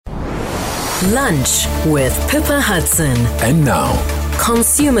Lunch with Pippa Hudson. And now,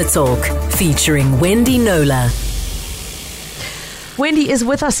 Consumer Talk featuring Wendy Knowler. Wendy is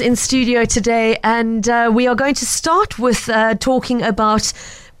with us in studio today, and we are going to start with talking about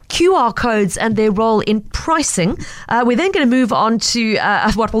QR codes and their role in pricing. We're then going to move on to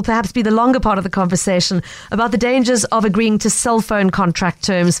what will perhaps be the longer part of the conversation about the dangers of agreeing to cell phone contract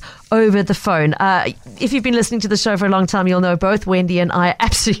terms over the phone. If you've been listening to the show for a long time, you'll know both Wendy and I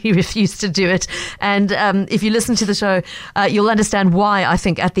absolutely refuse to do it. And if you listen to the show, you'll understand why, I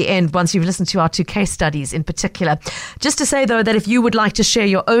think, at the end, once you've listened to our two case studies in particular. Just to say, though, that if you would like to share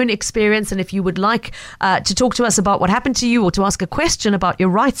your own experience and if you would like to talk to us about what happened to you or to ask a question about your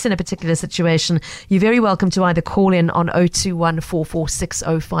rights in a particular situation, you're very welcome to either call in on 021 446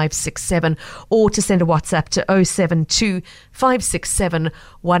 0567 or to send a WhatsApp to 072 567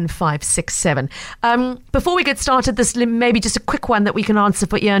 1567. Before we get started, this maybe just a quick one that we can answer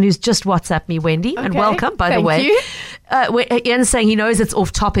for Ian, who's just WhatsApped me, Wendy. Okay. And welcome, by the way. Ian's saying he knows it's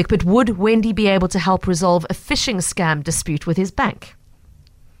off topic, but would Wendy be able to help resolve a phishing scam dispute with his bank?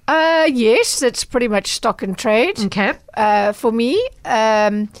 Yes, that's pretty much stock and trade. Okay. For me,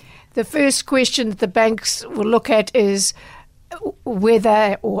 the first question that the banks will look at is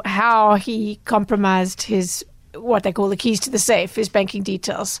whether or how he compromised his, what they call the keys to the safe, his banking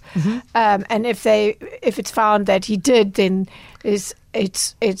details. Mm-hmm. And if it's found that he did, then it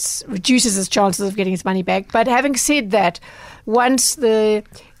reduces his chances of getting his money back. But having said that, once the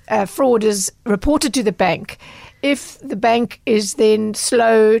fraud is reported to the bank, if the bank is then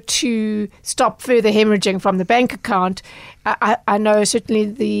slow to stop further hemorrhaging from the bank account, I know certainly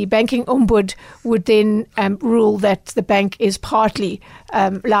the banking ombud would then rule that the bank is partly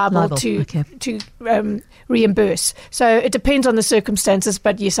liable to reimburse. So it depends on the circumstances,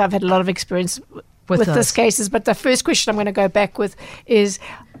 but yes, I've had a lot of experience with those cases. But the first question I'm going to go back with is,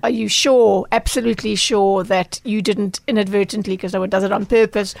 are you sure, absolutely sure, that you didn't inadvertently, because no one does it on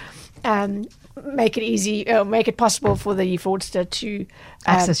purpose, make it easy, make it possible for the fraudster to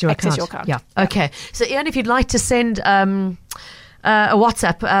access your account. Yeah. Okay. So, Ian, if you'd like to send a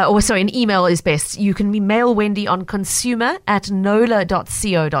WhatsApp, an email is best. You can mail Wendy on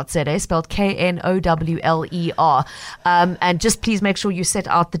consumer@knowler.co.za, spelled KNOWLER. And just please make sure you set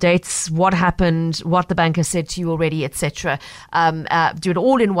out the dates, what happened, what the bank has said to you already, etc. Do it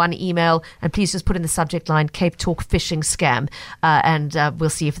all in one email, and please just put in the subject line Cape Talk phishing scam, and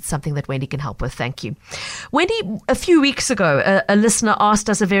we'll see if it's something that Wendy can help with. Thank you. Wendy, a few weeks ago, a listener asked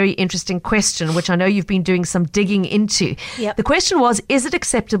us a very interesting question, which I know you've been doing some digging into. Yep. The question was, is it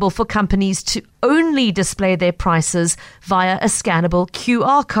acceptable for companies to only display their prices via a scannable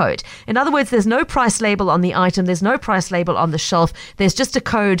QR code? In other words, there's no price label on the item, there's no price label on the shelf, there's just a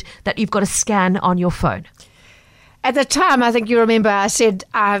code that you've got to scan on your phone. At the time, I think you remember I said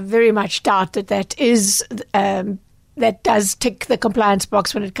I very much doubt that is that does tick the compliance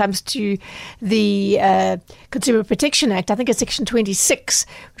box when it comes to the Consumer Protection Act. I think it's Section 26,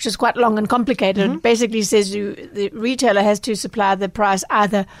 which is quite long and complicated. Mm-hmm. It basically says the retailer has to supply the price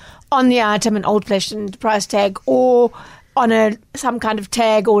either on the item, an old-fashioned price tag, or on some kind of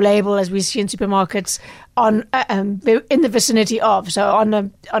tag or label, as we see in supermarkets, on in the vicinity of, so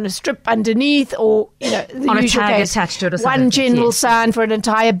on a strip underneath, or the on usual a tag case, attached to it, or something. One general sign for an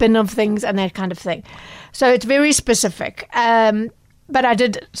entire bin of things and that kind of thing. So it's very specific. But I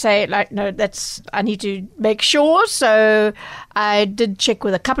did say, no, I need to make sure. So I did check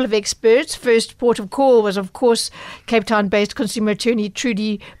with a couple of experts. First port of call was, of course, Cape Town-based consumer attorney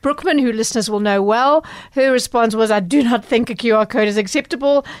Trudy Brookman, who listeners will know well. Her response was, I do not think a QR code is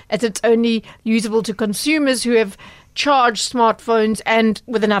acceptable, as it's only usable to consumers who have charged smartphones and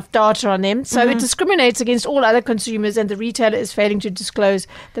with enough data on them. So it discriminates against all other consumers, and the retailer is failing to disclose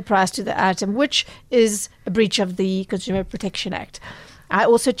the price to the item, which is a breach of the Consumer Protection Act. I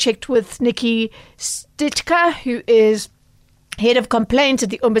also checked with Nikki Stitka, who is head of complaints at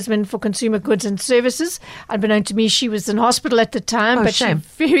the Ombudsman for Consumer Goods and Services. Unbeknown to me, she was in hospital at the time, but shame.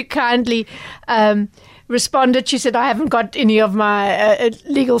 She very kindly responded. She said, I haven't got any of my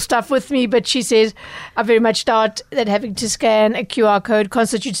legal stuff with me, but she says, I very much doubt that having to scan a QR code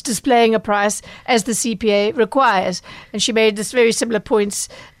constitutes displaying a price as the CPA requires. And she made this very similar points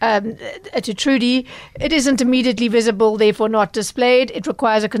to Trudy. It isn't immediately visible, therefore not displayed. It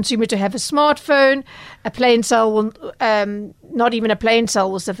requires a consumer to have a smartphone. A plain cell will, not even a plain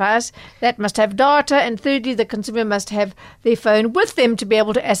cell will suffice. That must have data. And thirdly, the consumer must have their phone with them to be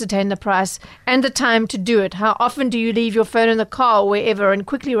able to ascertain the price and the time to do it? How often do you leave your phone in the car or wherever and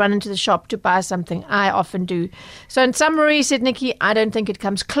quickly run into the shop to buy something? I often do. So in summary, said Nikki, I don't think it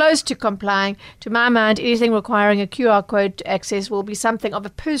comes close to complying. To my mind, anything requiring a QR code to access will be something of a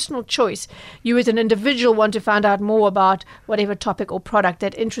personal choice. You as an individual want to find out more about whatever topic or product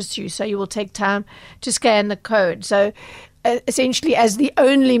that interests you, so you will take time to scan the code. So essentially, as the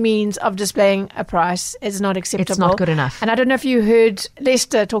only means of displaying a price is not acceptable. It's not good enough. And I don't know if you heard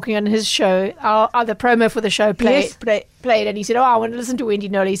Lester talking on his show, the promo for the show played, and he said, I want to listen to Wendy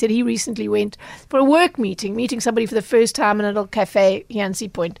Knowley. He said he recently went for a work meeting somebody for the first time in a little cafe here in Sea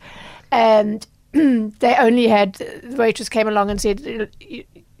Point. And they only had, the waitress came along and said,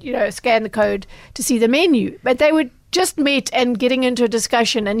 scan the code to see the menu. But they were just met and getting into a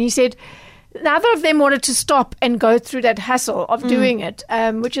discussion. And he said, neither of them wanted to stop and go through that hassle of doing it,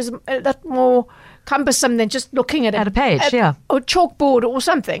 which is a lot more cumbersome than just looking at a page, or chalkboard or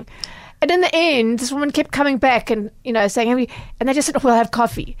something. And in the end, this woman kept coming back and, saying, and they just said, we'll have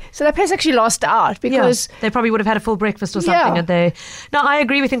coffee. So that place actually lost out because they probably would have had a full breakfast or something. Yeah. No, I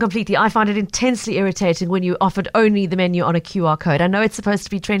agree with him completely. I find it intensely irritating when you offered only the menu on a QR code. I know it's supposed to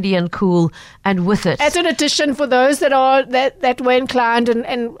be trendy and cool and with it. As an addition for those that are that were inclined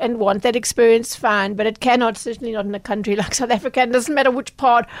and want that experience, fine. But it cannot, certainly not in a country like South Africa. It doesn't matter which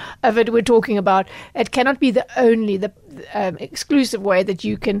part of it we're talking about. It cannot be the exclusive way that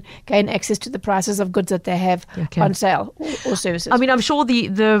you can gain access to the prices of goods that they have on sale or services. I mean, I'm sure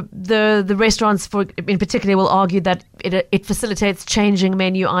the restaurants in particular will argue that it facilitates changing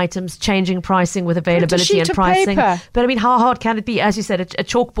menu items, changing pricing with availability and pricing. Paper. But I mean, how hard can it be? As you said, a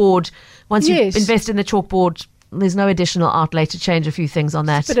chalkboard, once you invest in the chalkboard, there's no additional outlay to change a few things on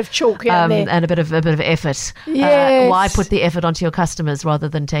that. A bit of chalk here and there. And a bit of effort. Yes. Why put the effort onto your customers rather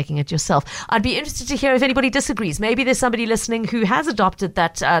than taking it yourself? I'd be interested to hear if anybody disagrees. Maybe there's somebody listening who has adopted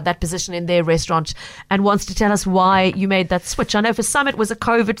that position in their restaurant and wants to tell us why you made that switch. I know for some it was a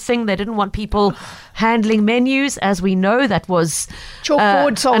COVID thing. They didn't want people handling menus. As we know, that was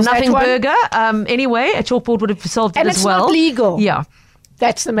chalkboard solves a nothing that burger. Anyway, a chalkboard would have solved it as well. And it's not legal. Yeah.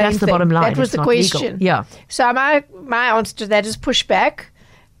 That's the main thing. That's the bottom line. That was the question. Legal. Yeah. So my answer to that is push back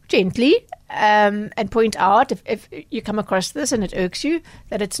gently and point out if you come across this and it irks you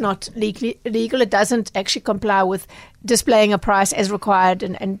that it's not legal. It doesn't actually comply with displaying a price as required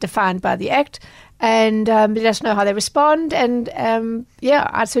and defined by the Act. And let us know how they respond. And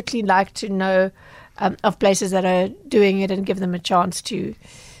I'd certainly like to know of places that are doing it and give them a chance to.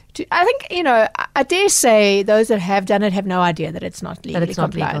 I think, I dare say those that have done it have no idea that it's not legally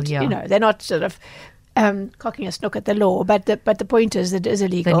compliant. Legal, they're not sort of cocking a snook at the law, but the point is it is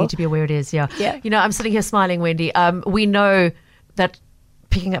illegal. They need to be aware it is, yeah. I'm sitting here smiling, Wendy. We know that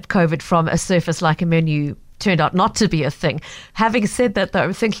picking up COVID from a surface like a menu turned out not to be a thing. Having said that,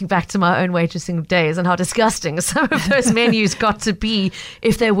 though, thinking back to my own waitressing days and how disgusting some of those menus got to be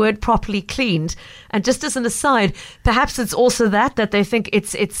if they weren't properly cleaned. And just as an aside, perhaps it's also that they think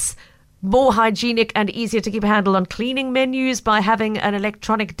it's more hygienic and easier to keep a handle on cleaning menus by having an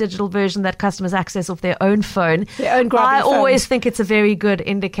electronic digital version that customers access off their own phone. Their own grubby I phone. always think it's a very good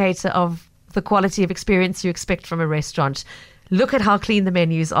indicator of the quality of experience you expect from a restaurant. Look at how clean the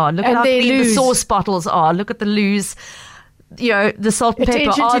menus are. Look at how clean the sauce bottles are. Look at the loos. The salt and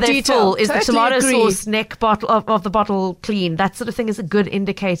pepper. Are they full? Is the tomato sauce neck bottle of the bottle clean? That sort of thing is a good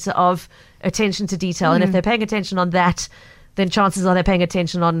indicator of attention to detail. And if they're paying attention on that, then chances are they're paying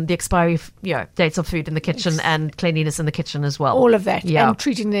attention on the expiry dates of food in the kitchen and cleanliness in the kitchen as well. All of that. Yeah. And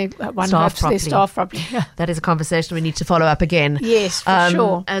treating their staff properly. Yeah. That is a conversation we need to follow up again. Yes, for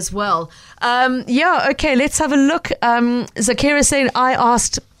sure. As well. Okay, let's have a look. Zakira saying, I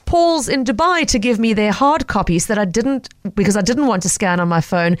asked Paul's in Dubai to give me their hard copies because I didn't want to scan on my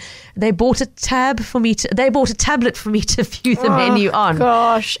phone. They bought a tablet for me to view the menu on.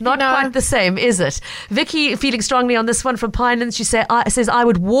 Gosh. Not quite the same, is it? Vicky feeling strongly on this one from Pinelands. She says, I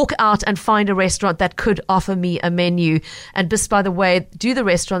would walk out and find a restaurant that could offer me a menu. And just by the way, do the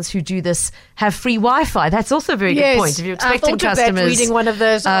restaurants who do this have free Wi-Fi? That's also a very good point. If you're expecting customers, reading one of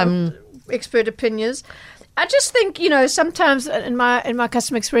those expert opinions. I just think, sometimes in my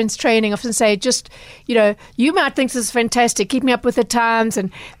customer experience training, I often say, you might think this is fantastic, keeping up with the times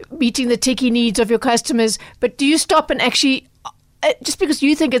and meeting the techie needs of your customers, but do you stop and actually, just because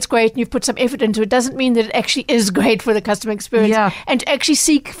you think it's great and you've put some effort into it, doesn't mean that it actually is great for the customer experience. Yeah. And to actually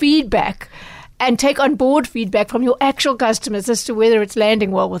seek feedback and take on board feedback from your actual customers as to whether it's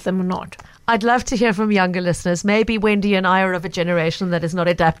landing well with them or not. I'd love to hear from younger listeners. Maybe Wendy and I are of a generation that is not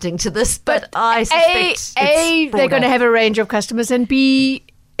adapting to this, but I suspect they're going to have a range of customers, and B,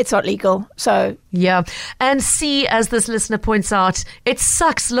 it's not legal. So Yeah. And C, as this listener points out, it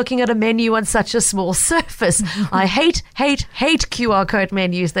sucks looking at a menu on such a small surface. I hate QR code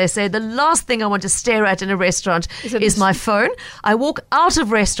menus. They say the last thing I want to stare at in a restaurant is my phone. I walk out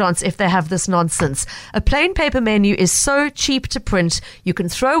of restaurants if they have this nonsense. A plain paper menu is so cheap to print. You can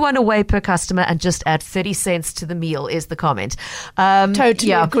throw one away per customer and just add 30 cents to the meal, is the comment.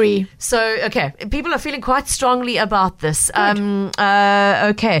 Totally agree. So, okay. People are feeling quite strongly about this.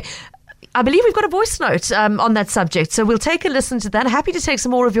 Okay. I believe we've got a voice note on that subject, so we'll take a listen to that. Happy to take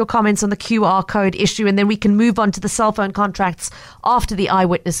some more of your comments on the QR code issue, and then we can move on to the cell phone contracts after the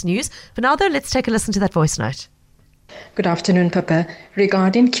eyewitness news. For now, though, let's take a listen to that voice note. Good afternoon, Pippa.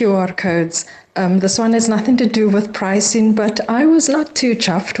 Regarding QR codes, this one has nothing to do with pricing, but I was not too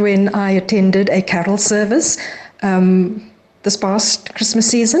chuffed when I attended a carol service this past Christmas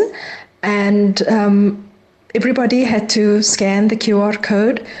season, and everybody had to scan the QR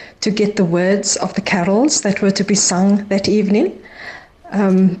code to get the words of the carols that were to be sung that evening.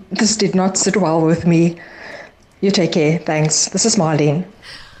 This did not sit well with me. You take care. Thanks. This is Marlene.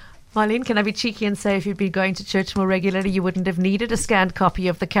 Marlene, can I be cheeky and say if you'd been going to church more regularly, you wouldn't have needed a scanned copy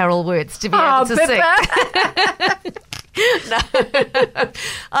of the carol words to be able to sing? No.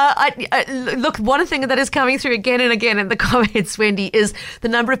 Look, one thing that is coming through again and again in the comments, Wendy, is the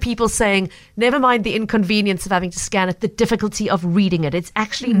number of people saying, never mind the inconvenience of having to scan it, the difficulty of reading it. It's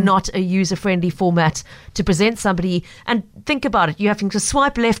actually not a user-friendly format to present somebody. And think about it. You have to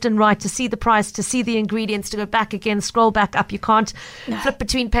swipe left and right to see the price, to see the ingredients, to go back again, scroll back up. You can't flip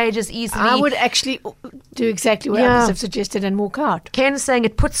between pages easily. I would actually do exactly what others have suggested and walk out. Ken's saying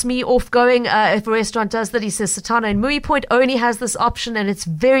it puts me off going if a restaurant does that. He says Satana and Mui Point only has this option and it's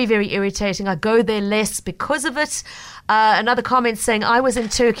very, very irritating. I go there less because of it. Another comment saying I was in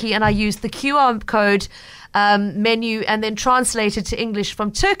Turkey and I used the QR code menu and then translated to English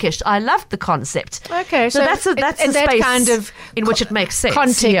from Turkish. I loved the concept. Okay, so that's a space kind of in which it makes sense.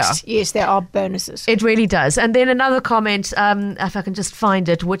 Context, yes, there are bonuses. It really does. And then another comment, if I can just find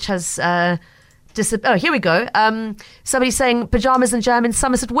it, which has... here we go. Somebody saying pajamas and jam in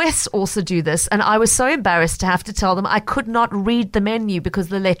Somerset West also do this, and I was so embarrassed to have to tell them I could not read the menu because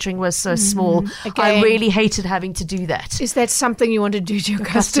the lettering was so small. Again, I really hated having to do that. Is that something you want to do to your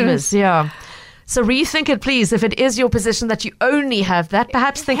customers? Yeah. So rethink it, please. If it is your position that you only have that,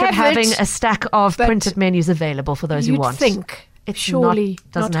 perhaps think of having a stack of printed menus available for those who want. It surely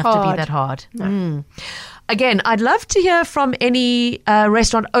doesn't have to be that hard. No. Again, I'd love to hear from any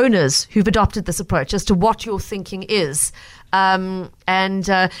restaurant owners who've adopted this approach as to what your thinking is. And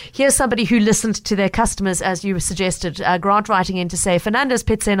here's somebody who listened to their customers, as you suggested. Grant writing in to say, Fernando's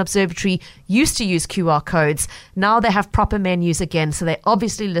Pizza and Observatory used to use QR codes. Now they have proper menus again, so they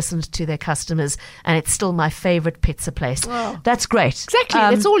obviously listened to their customers, and it's still my favorite pizza place. Wow. That's great. Exactly.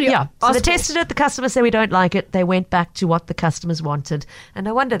 That's all you So they tested it. The customers say we don't like it. They went back to what the customers wanted. And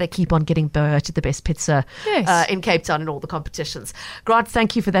no wonder they keep on getting voted the best pizza in Cape Town in all the competitions. Grant,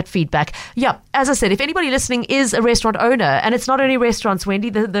 thank you for that feedback. Yeah, as I said, if anybody listening is a restaurant owner, and it's not only restaurants, Wendy.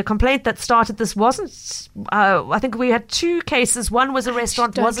 The complaint that started this wasn't, I think we had two cases. One was a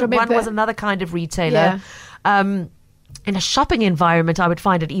restaurant, one was another kind of retailer. Yeah. In a shopping environment, I would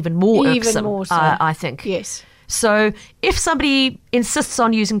find it even more irksome, more so. I think. Yes. So if somebody insists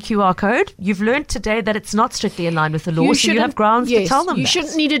on using QR code, you've learned today that it's not strictly in line with the law, so you have grounds to tell them you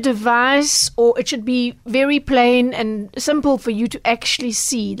shouldn't need a device, or it should be very plain and simple for you to actually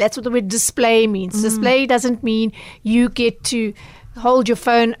see. That's what the word display means. Display doesn't mean you get to hold your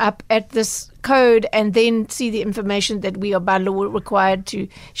phone up at this code and then see the information that we are by law required to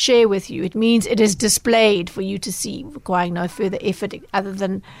share with you. It means it is displayed for you to see, requiring no further effort other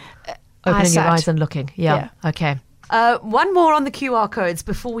than... opening your eyes and looking. Yeah. Okay. One more on the QR codes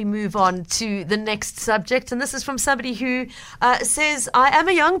before we move on to the next subject. And this is from somebody who says, I am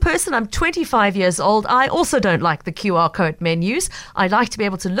a young person. I'm 25 years old. I also don't like the QR code menus. I like to be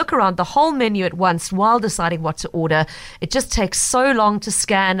able to look around the whole menu at once while deciding what to order. It just takes so long to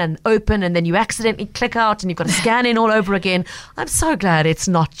scan and open, and then you accidentally click out and you've got to scan in all over again. I'm so glad it's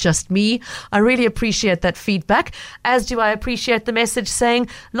not just me. I really appreciate that feedback, as do I appreciate the message saying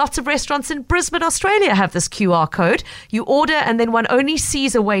lots of restaurants in Brisbane, Australia have this QR code. You order and then one only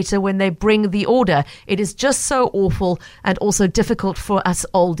sees a waiter when they bring the order. It is just so awful and also difficult for us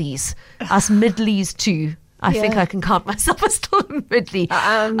oldies, us middlies too. I think I can count myself as still Midley.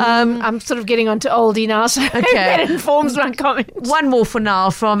 I'm sort of getting onto oldie now, so that informs my comment. One more for now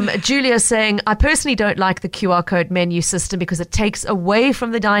from Julia saying, I personally don't like the QR code menu system because it takes away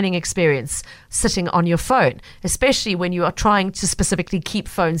from the dining experience sitting on your phone, especially when you are trying to specifically keep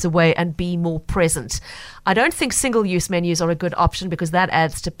phones away and be more present. I don't think single-use menus are a good option because that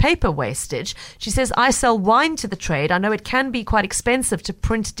adds to paper wastage. She says, I sell wine to the trade. I know it can be quite expensive to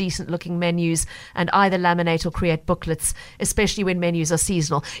print decent-looking menus and either laminate or create booklets, especially when menus are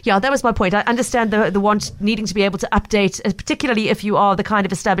seasonal. Yeah, that was my point. I understand the want needing to be able to update, particularly if you are the kind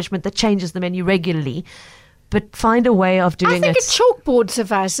of establishment that changes the menu regularly. But find a way of doing it. I think a chalkboard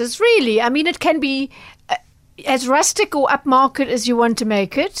suffices, really. I mean, it can be as rustic or upmarket as you want to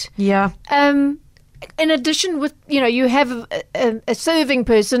make it. Yeah. In addition, with you have a serving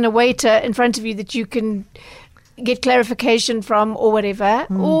person, a waiter in front of you that you can get clarification from or whatever,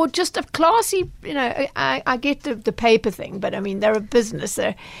 or just a classy, I get the paper thing, but I mean, they're a business.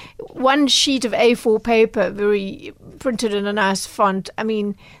 They're one sheet of A4 paper, very printed in a nice font. I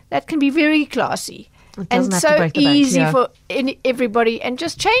mean, that can be very classy and so easy for everybody, and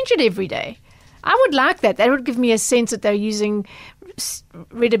just change it every day. I would like that. That would give me a sense that they're using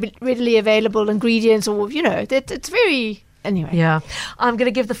readily available ingredients, or that it's very. Anyway. Yeah. I'm going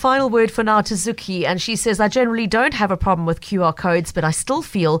to give the final word for now to Zuki, and she says, I generally don't have a problem with QR codes, but I still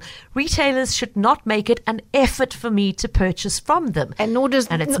feel retailers should not make it an effort for me to purchase from them. And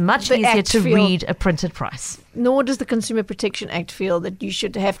it's much easier to read a printed price. Nor does the Consumer Protection Act feel that you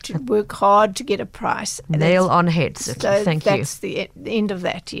should have to work hard to get a price. Nail on head, Zuki. So Thank you. That's the end of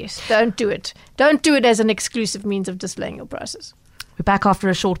that, yes. Don't do it. Don't do it as an exclusive means of displaying your prices. We're back after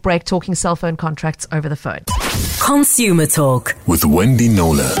a short break talking cell phone contracts over the phone. Consumer Talk with Wendy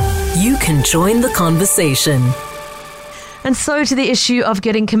Knowler. You can join the conversation. And so to the issue of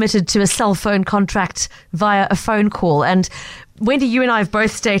getting committed to a cell phone contract via a phone call. And Wendy, you and I have both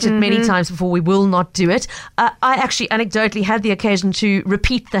stated many times before we will not do it. I actually anecdotally had the occasion to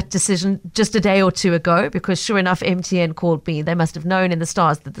repeat that decision just a day or two ago, because sure enough, MTN called me. They must have known in the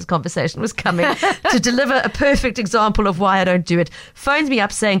stars that this conversation was coming to deliver a perfect example of why I don't do it. Phones me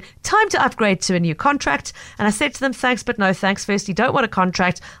up saying, time to upgrade to a new contract. And I said to them, thanks, but no thanks. Firstly, don't want a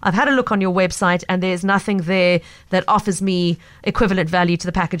contract. I've had a look on your website and there's nothing there that offers me equivalent value to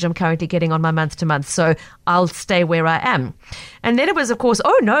the package I'm currently getting on my month to month. So I'll stay where I am. And then it was, of course,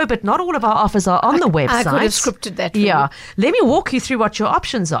 oh no, but not all of our offers are on the website. I could have scripted that for you. Let me walk you through what your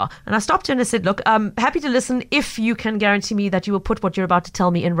options are. And I stopped her and I said, look, I'm happy to listen if you can guarantee me that you will put what you're about to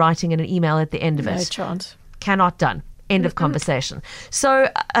tell me in writing in an email at the end of it. No chance. Cannot done. End of conversation. So,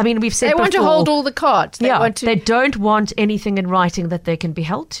 I mean, we've said they want to hold all the cards. They don't want anything in writing that they can be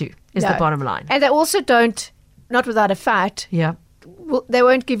held to, is the bottom line. And they also don't, not without a fight, they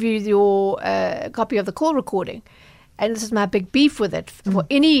won't give you your copy of the call recording. And this is my big beef with it. For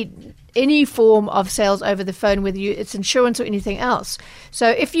any form of sales over the phone, whether it's insurance or anything else. So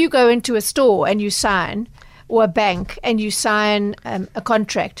if you go into a store and you sign, or a bank, and you sign a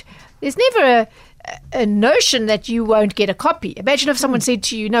contract, there's never a notion that you won't get a copy. Imagine if someone said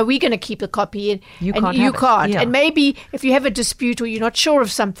to you, no, we're going to keep a copy, and you can't. Yeah. And maybe if you have a dispute or you're not sure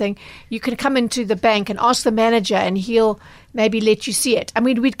of something, you can come into the bank and ask the manager and he'll maybe let you see it. I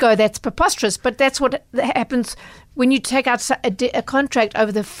mean, we'd go, that's preposterous, but that's what happens when you take out a contract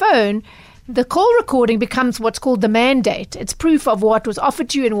over the phone. The call recording becomes what's called the mandate. It's proof of what was offered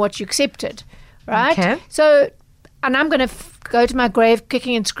to you and what you accepted, right? Okay. So, and I'm going to go to my grave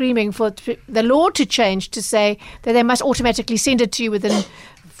kicking and screaming for the law to change to say that they must automatically send it to you within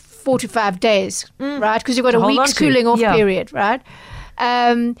 45 days, right? Because you've got a week's cooling off period, right?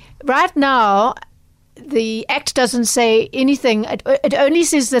 Right now, the Act doesn't say anything. It only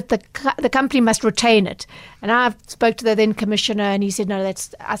says that the company must retain it. And I spoke to the then commissioner, and he said, no,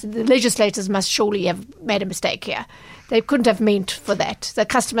 I said, the legislators must surely have made a mistake here. They couldn't have meant for that. The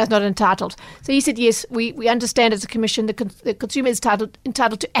customer is not entitled. So he said, yes, we understand as a commission the consumer is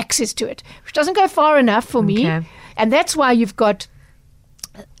entitled to access to it, which doesn't go far enough for me. And that's why you've got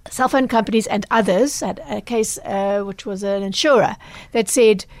cell phone companies and others, had a case which was an insurer that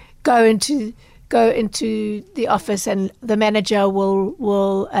said, go into the office and the manager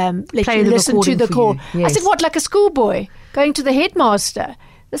will let you listen to the call. Yes. I said, what, like a schoolboy going to the headmaster?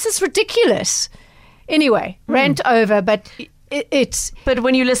 This is ridiculous. Anyway, rant over, but it's... But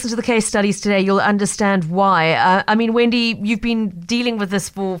when you listen to the case studies today, you'll understand why. I mean, Wendy, you've been dealing with this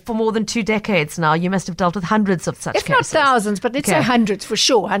for more than 2 decades now. You must have dealt with hundreds of such if cases. not thousands, but let's say hundreds, for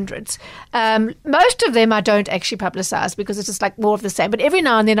sure, hundreds. Most of them I don't actually publicize because it's just like more of the same. But every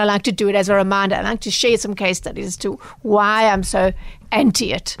now and then I like to do it as a reminder. I like to share some case studies as to why I'm so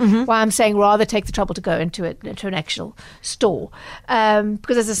anti it, why I'm saying rather take the trouble to go into an actual store.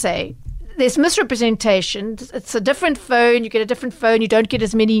 Because as I say, there's misrepresentation. It's a different phone. You get a different phone. You don't get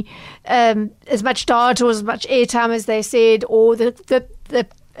as many, as much data or as much airtime as they said, or the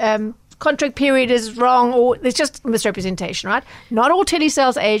contract period is wrong, or there's just misrepresentation, right? Not all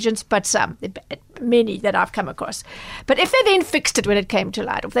telesales agents, but some, many that I've come across. But if they then fixed it when it came to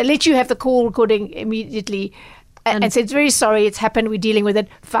light, if they let you have the call recording immediately and said, very sorry, it's happened, we're dealing with it,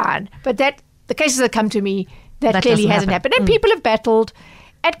 fine. But the cases that come to me, that clearly hasn't happened. And people have battled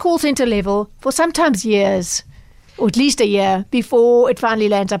at call center level for sometimes years, or at least a year, before it finally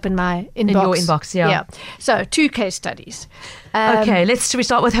lands up in my inbox. In your inbox, yeah. So 2 case studies. Okay, should we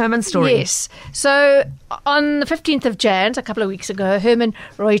start with Herman's story? Yes. So on the 15th of Jan, a couple of weeks ago, Herman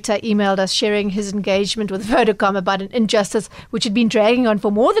Reuter emailed us sharing his engagement with Vodacom about an injustice which had been dragging on for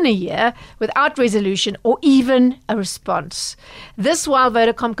more than a year without resolution or even a response. This while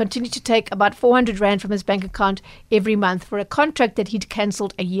Vodacom continued to take about 400 Rand from his bank account every month for a contract that he'd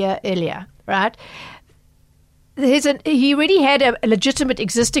cancelled a year earlier, right? He already had a legitimate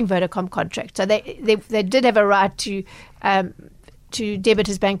existing Vodacom contract, so they did have a right to debit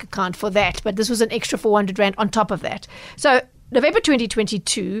his bank account for that, but this was an extra 400 Rand on top of that. So November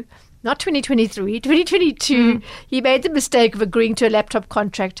 2022, not 2023, 2022, he made the mistake of agreeing to a laptop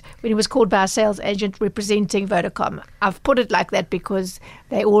contract when he was called by a sales agent representing Vodacom. I've put it like that because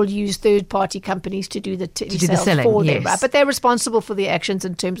they all use third-party companies to do the telesales for them, right? But they're responsible for the actions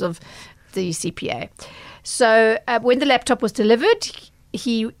in terms of the CPA. So when the laptop was delivered,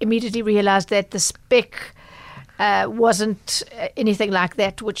 he immediately realized that the spec wasn't anything like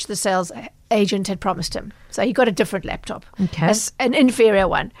that which the sales agent had promised him. So he got a different laptop, as an inferior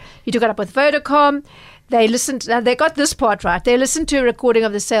one. He took it up with Vodacom. They listened. They got this part right. They listened to a recording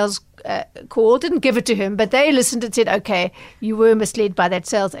of the sales call, didn't give it to him, but they listened and said, okay, you were misled by that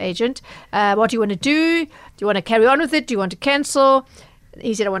sales agent. What do you want to do? Do you want to carry on with it? Do you want to cancel?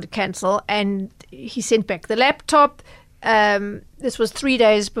 He said, I want to cancel. And he sent back the laptop. This was 3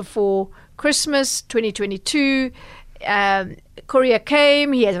 days before Christmas 2022. Courier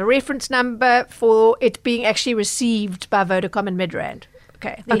came. He has a reference number for it being actually received by Vodacom in Midrand.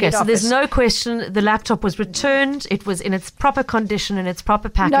 Okay, so there's no question. The laptop was returned. It was in its proper condition, in its proper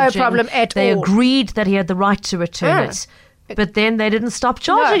packaging. No problem at all. They agreed that he had the right to return it. But then they didn't stop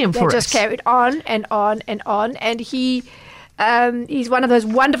charging him for it. They just carried on and on and on. And he's one of those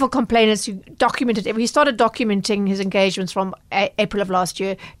wonderful complainants who documented it. He started documenting his engagements from April of last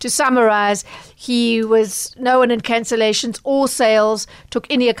year. To summarize, he was no one in cancellations or sales, took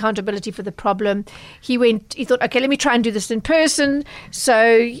any accountability for the problem. He thought, okay, let me try and do this in person.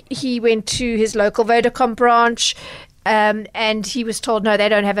 So he went to his local Vodacom branch. And he was told, no, they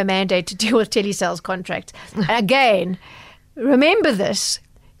don't have a mandate to deal with telesales contracts. Again, remember this.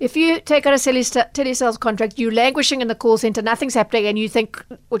 If you take out a telesales contract, you're languishing in the call center, nothing's happening, and you think,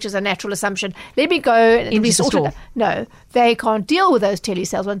 which is a natural assumption, let me go and be sorted. No, they can't deal with those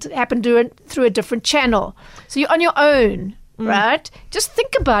telesales ones. It happened through a different channel. So you're on your own, right? Just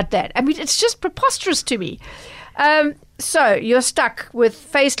think about that. I mean, it's just preposterous to me. So you're stuck with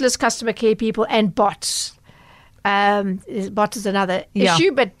faceless customer care people and bots. Bots is another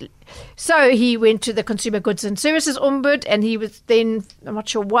issue, but so he went to the Consumer Goods and Services Ombud, and he was then, I'm not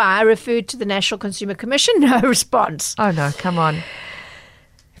sure why, referred to the National Consumer Commission. No response. Oh no, come on.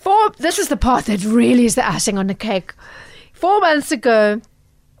 This is the part that really is the icing on the cake. 4 months ago,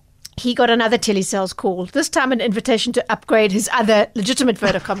 he got another telesales call, this time an invitation to upgrade his other legitimate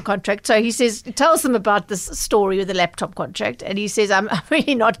Vodacom contract. So he tells them about this story with the laptop contract, and he says, I'm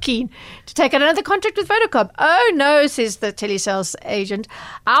really not keen to take out another contract with Vodacom. Oh no, says the telesales agent,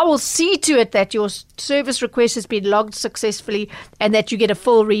 I will see to it that your service request has been logged successfully and that you get a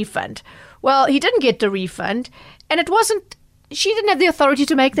full refund. Well, he didn't get the refund, and she didn't have the authority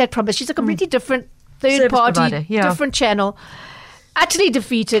to make that promise. She's a completely different third party, different channel. Utterly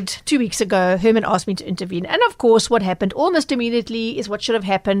defeated 2 weeks ago, Herman asked me to intervene. And of course, what happened almost immediately is what should have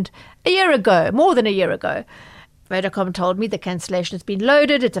happened a year ago, more than a year ago. Vodacom told me the cancellation has been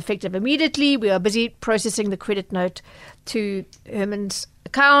loaded. It's effective immediately. We are busy processing the credit note to Herman's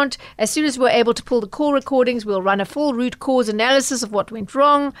account. As soon as we're able to pull the call recordings, we'll run a full root cause analysis of what went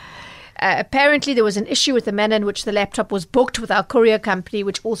wrong. Apparently, there was an issue with the manner in which the laptop was booked with our courier company,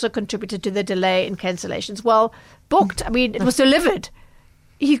 which also contributed to the delay in cancellations. Well, booked. I mean, it was delivered.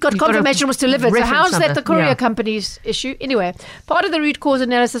 He got confirmation it was delivered. So how's that the courier company's issue? Anyway, part of the root cause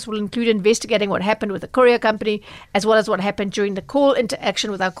analysis will include investigating what happened with the courier company, as well as what happened during the call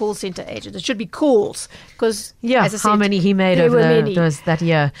interaction with our call center agent. It should be calls, because as I said, how many he made over that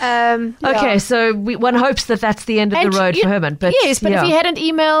year. Okay, so one hopes that that's the end of the road for Herman. But yes, but if he hadn't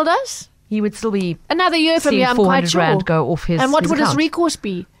emailed us, he would still be another year from here. I'm quite sure. R400 go off his. And what would account. his recourse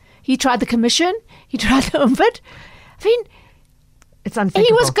be? He tried the commission. He tried the UMVIT. I mean. It's unthinkable.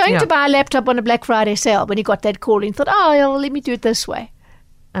 He was going to buy a laptop on a Black Friday sale when he got that call and thought, let me do it this way.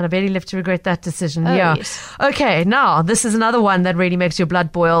 And I bet he lived to regret that decision. Yes. Okay, now this is another one that really makes your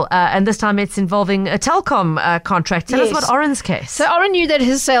blood boil. And this time it's involving a Telkom contract. Tell us about Oren's case. So Oren knew that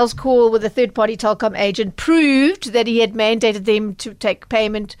his sales call with a third-party Telkom agent proved that he had mandated them to take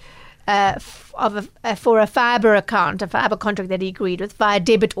payment for a fibre account, a fibre contract that he agreed with via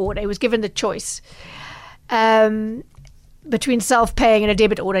debit order. He was given the choice. Between self-paying and a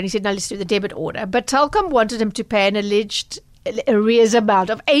debit order, and he said, no, let's do the debit order. But Telkom wanted him to pay an alleged arrears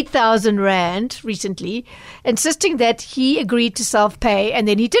amount of 8,000 Rand recently, insisting that he agreed to self-pay, and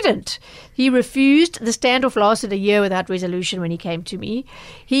then he didn't. He refused. The standoff lasted a year without resolution when he came to me.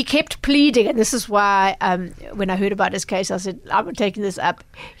 He kept pleading, and this is why when I heard about his case, I said, I'm taking this up.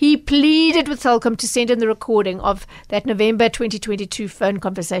 He pleaded with Telkom to send in the recording of that November 2022 phone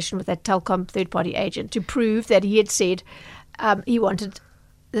conversation with that Telkom third-party agent to prove that he had said he wanted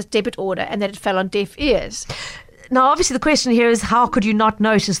this debit order and that it fell on deaf ears. Now, obviously, the question here is how could you not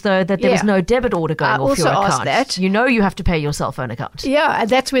notice, though, that there was no debit order going off your account? I also asked that. You know you have to pay your cell phone account. Yeah, and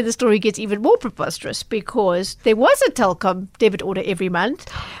that's where the story gets even more preposterous, because there was a Telkom debit order every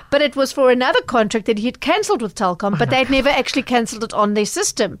month, but it was for another contract that he had cancelled with Telkom, but they'd never actually cancelled it on their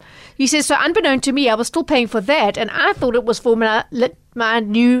system. He says, so unbeknown to me, I was still paying for that, and I thought it was for my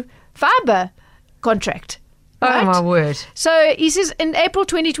new fibre contract. Right? Oh, my word. So he says, in April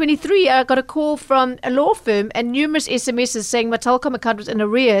 2023, I got a call from a law firm and numerous SMSs saying my Telkom account was in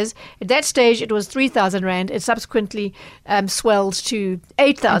arrears. At that stage, it was 3,000 Rand. It subsequently swelled to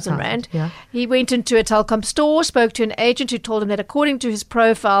 8,000 Rand. Yeah. He went into a Telkom store, spoke to an agent who told him that according to his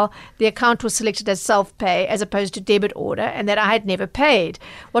profile, the account was selected as self-pay as opposed to debit order, and that I had never paid.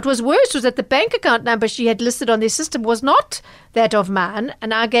 What was worse was that the bank account number she had listed on their system was not that of mine,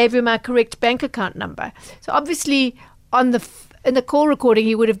 and I gave her my correct bank account number. So obviously, in the call recording,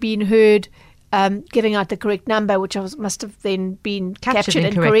 he would have been heard giving out the correct number, which must have then been captured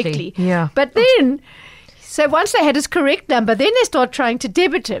incorrectly. Yeah. But then, so once they had his correct number, then they start trying to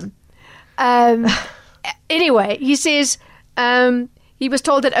debit him. Anyway, he says he was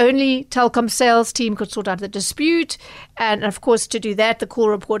told that only Telkom's sales team could sort out the dispute, and of course, to do that, the call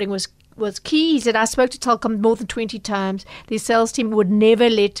reporting was key. He said, I spoke to Telkom more than 20 times. The sales team would never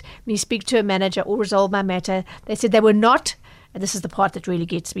let me speak to a manager or resolve my matter. They said they were not, and this is the part that really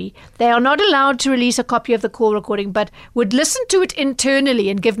gets me, they are not allowed to release a copy of the call recording, but would listen to it internally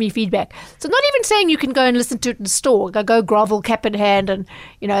and give me feedback. So not even saying you can go and listen to it in the store, go grovel cap in hand and,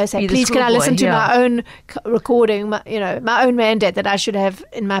 say, please can I listen to my own recording, my own mandate that I should have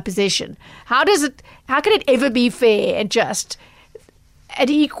in my possession. How can it ever be fair and just and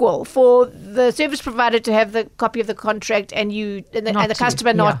equal for the service provider to have the copy of the contract and the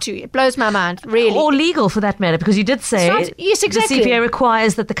customer not to? It blows my mind, really. Or legal, for that matter, because you did say yes, exactly. The CPA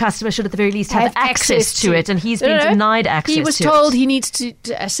requires that the customer should at the very least have access to it, and he's been denied access to it. He was told he needs to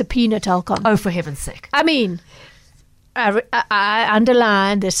subpoena Telkom. Oh, for heaven's sake. I mean, I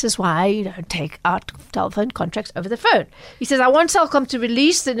underline, this is why you don't take out telephone contracts over the phone. He says, I want Telkom to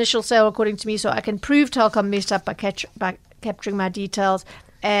release the initial sale according to me so I can prove Telkom messed up by capturing my details.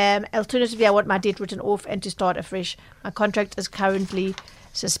 Alternatively, I want my debt written off and to start afresh. My contract is currently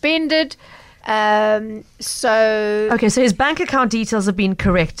suspended. So his bank account details have been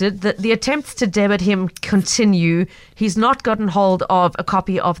corrected. The attempts to debit him continue. He's not gotten hold of a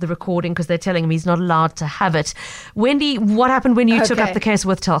copy of the recording because they're telling him he's not allowed to have it. Wendy, what happened when you took up the case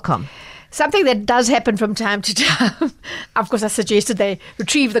with Telkom? Something that does happen from time to time. Of course, I suggested they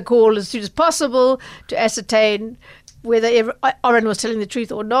retrieve the call as soon as possible to ascertain whether Oren was telling the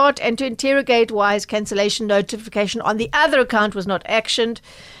truth or not, and to interrogate why his cancellation notification on the other account was not actioned.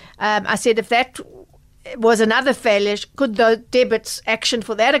 I said if that was another failure, could the debits action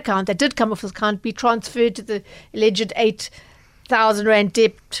for that account that did come off his account be transferred to the alleged 8,000 Rand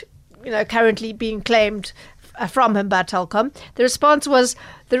debt, currently being claimed from him by Telkom? The response was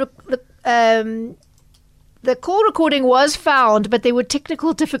the call recording was found, but there were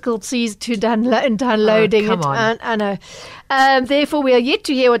technical difficulties to downloading come on. I know. Therefore, we are yet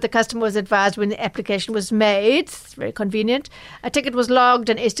to hear what the customer was advised when the application was made. It's very convenient. A ticket was logged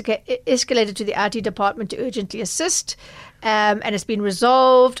and escalated to the IT department to urgently assist. And it's been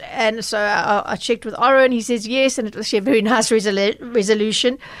resolved. And so I checked with Oren. He says yes, and it was actually a very nice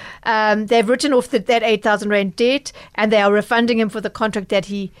resolution. They've written off that 8,000 rand debt, and they are refunding him for the contract that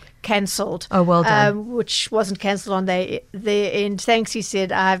he cancelled. Oh, well done. Which wasn't cancelled on their end. Thanks, he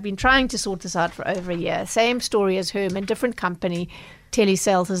said. I've been trying to sort this out for over a year. Same story as Herman, different company.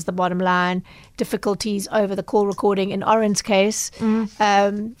 Telesales is the bottom line. Difficulties over the call recording in Oren's case.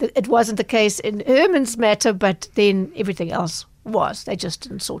 It wasn't the case in Herman's matter, but then everything else was. They just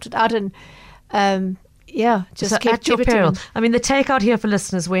didn't sort it out. And just so kept at your debiting peril. them. I mean, the takeout here for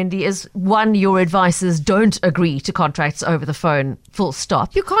listeners, Wendy, is one, your advice is don't agree to contracts over the phone, full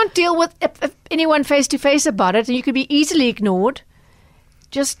stop. You can't deal with if anyone face to face about it, and you could be easily ignored.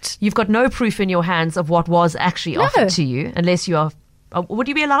 You've got no proof in your hands of what was actually No. offered to you, unless you are. Would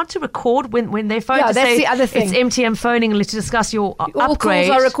you be allowed to record when they phone Yeah, to that's say the other thing. it's MTM phoning to discuss your all upgrade?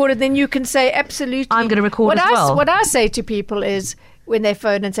 calls are recorded, then you can say absolutely. I'm going to record as well. What I say to people is when they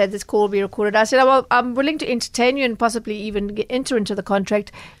phone and say this call will be recorded, I said, well, I'm willing to entertain you and possibly even enter into the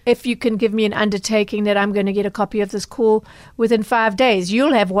contract if you can give me an undertaking that I'm going to get a copy of this call within 5 days.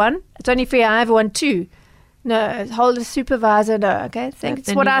 You'll have one. It's only fair I have one too. No, hold the supervisor. No, okay. That's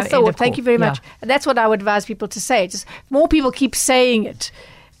then what you I go end thought. of Thank call. you very Yeah. much. And that's what I would advise people to say. Just more people keep saying it.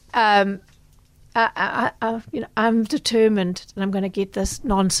 I'm determined that I'm going to get this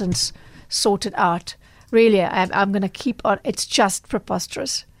nonsense sorted out. Really, I'm going to keep on. It's just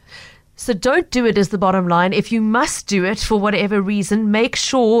preposterous. So don't do it is the bottom line. If you must do it for whatever reason, make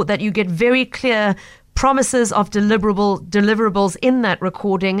sure that you get very clear promises of deliverables in that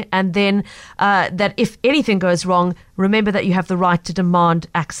recording, and then that if anything goes wrong, remember that you have the right to demand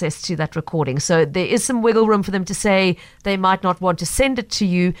access to that recording. So there is some wiggle room for them to say they might not want to send it to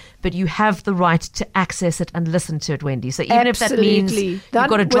you, but you have the right to access it and listen to it, Wendy. So even if that means Absolutely. you've Done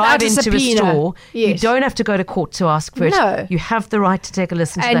got to drive without a into a subpoena. store, you Yes. don't have to go to court to ask for it. No. You have the right to take a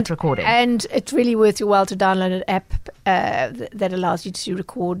listen to that recording. And it's really worth your while to download an app that allows you to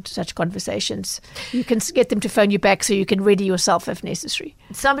record such conversations. You can get them to phone you back so you can ready yourself if necessary.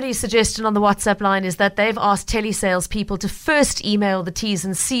 Somebody's suggestion on the WhatsApp line is that they've asked telesales people to first email the T's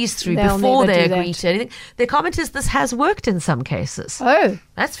and C's through They'll before never they do agree that. to anything. Their comment is this has worked in some cases. Oh,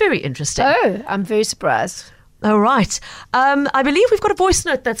 That's very interesting. I'm very surprised. All right. I believe we've got a voice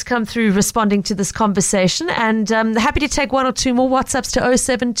note that's come through responding to this conversation, and happy to take one or two more WhatsApps to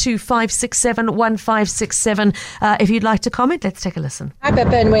 0725671567. If you'd like to comment, let's take a listen. Hi,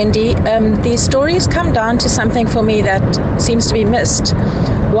 Pippa and Wendy. These stories come down to something for me that seems to be missed.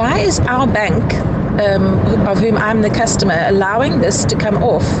 Why is our bank, of whom I'm the customer, allowing this to come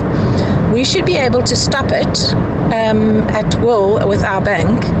off? We should be able to stop it at will with our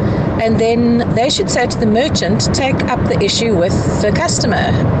bank, and then they should say to the merchant, take up the issue with the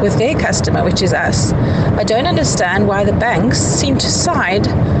customer, with their customer, which is us. I don't understand why the banks seem to side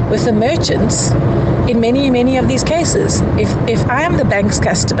with the merchants in many of these cases. If I am the bank's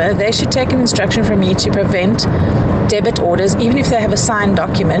customer, they should take an instruction from me to prevent debit orders, even if they have a signed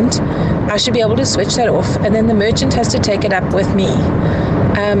document. I should be able to switch that off, and then the merchant has to take it up with me.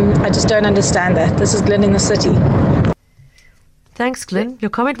 I just don't understand that. This is Glen in the city. Thanks, Glenn. Your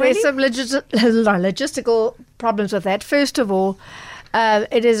comment, Wendy? There's some logistical problems with that. First of all,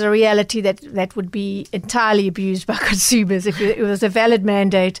 it is a reality that would be entirely abused by consumers. If it was a valid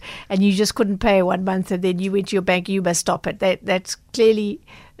mandate and you just couldn't pay 1 month and then you went to your bank, you must stop it. That's clearly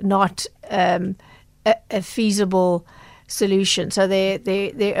not a feasible solution. So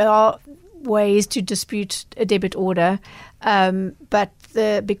there are ways to dispute a debit order, but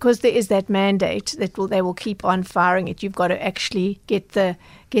because there is that mandate they will keep on firing it. You've got to actually get the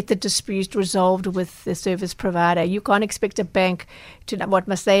dispute resolved with the service provider. You can't expect a bank to, what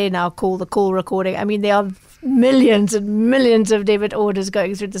must they now call the call recording? I mean, there are millions and millions of debit orders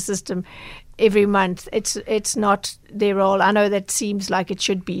going through the system every month. It's not their role. I know that seems like it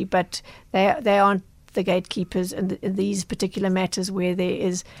should be, but they aren't the gatekeepers in these particular matters where there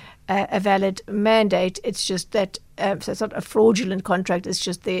is a valid mandate. It's just that so it's not a fraudulent contract. It's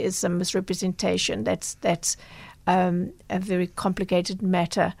just there is some misrepresentation. That's a very complicated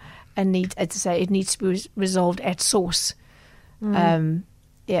matter, and it needs to be resolved at source.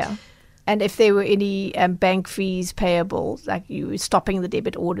 Yeah. And if there were any bank fees payable, like you stopping the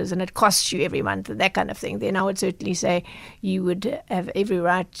debit orders and it costs you every month and that kind of thing, then I would certainly say you would have every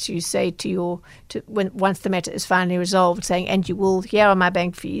right to say once the matter is finally resolved, saying, and you will, here are my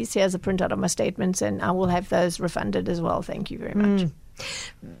bank fees, here's a printout of my statements, and I will have those refunded as well. Thank you very much.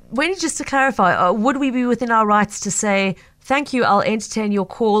 Wendy, just to clarify, would we be within our rights to say, thank you, I'll entertain your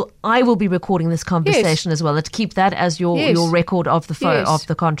call, I will be recording this conversation as well, to keep that as your record of the of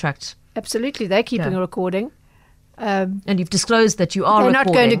the contract? Absolutely, they're keeping a recording. And you've disclosed that you are they're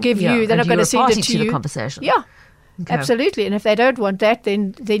recording. Not going to give you, they're not going to send it to you. The conversation. Yeah, absolutely. And if they don't want that,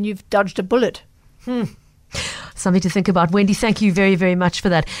 then you've dodged a bullet. Something to think about. Wendy, thank you very, very much for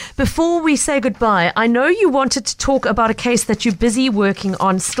that. Before we say goodbye, I know you wanted to talk about a case that you're busy working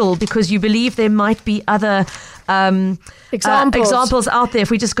on still because you believe there might be other examples out there. If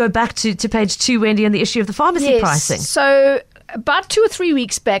we just go back to page 2, Wendy, and the issue of the pharmacy pricing. So about 2 or 3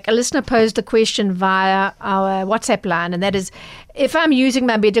 weeks back, a listener posed a question via our WhatsApp line, and that is, if I'm using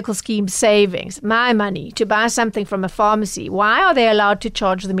my medical scheme savings, my money, to buy something from a pharmacy, why are they allowed to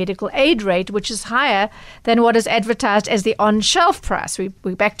charge the medical aid rate, which is higher than what is advertised as the on-shelf price?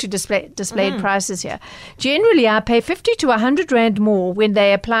 We're back to displayed prices here. Generally, I pay 50 to 100 Rand more when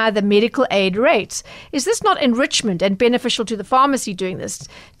they apply the medical aid rates. Is this not enrichment and beneficial to the pharmacy doing this,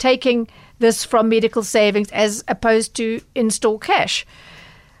 taking this from medical savings as opposed to in-store cash?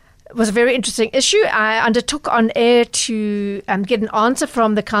 It was a very interesting issue. I undertook on air to get an answer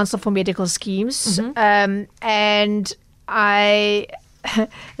from the Council for Medical Schemes, and I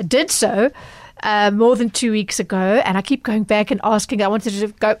did so more than 2 weeks ago, and I keep going back and asking. I wanted to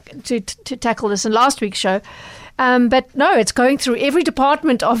go to tackle this in last week's show. But no, it's going through every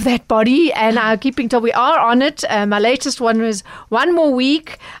department of that body, and I keep being told we are on it. My latest one was 1 more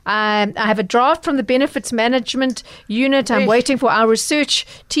week. I have a draft from the Benefits Management Unit. I'm waiting for our research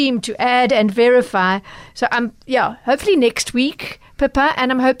team to add and verify. So hopefully next week, Pippa,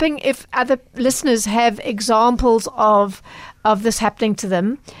 and I'm hoping if other listeners have examples of this happening to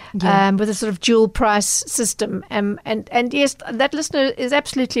them with a sort of dual price system. And yes, that listener is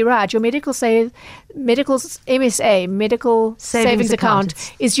absolutely right. Your medical MSA, medical savings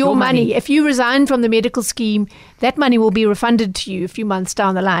account, is your money. If you resign from the medical scheme, that money will be refunded to you a few months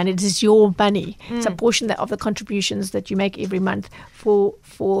down the line. It is your money. It's a portion of the contributions that you make every month for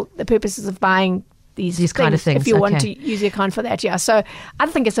the purposes of buying these kind of things, if you want to use the account for that. So I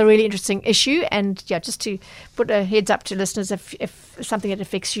think it's a really interesting issue, and just to put a heads up to listeners, if something that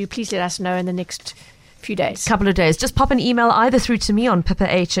affects you, please let us know in the next few days. Couple of days. Just pop an email either through to me on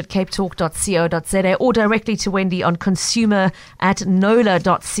pippa@capetalk.co.za or directly to Wendy on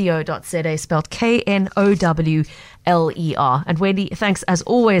consumer@knowler.co.za, spelled KNOWLER. And Wendy, thanks as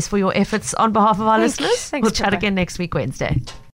always for your efforts on behalf of our listeners. Thanks, we'll chat again next week, Wednesday.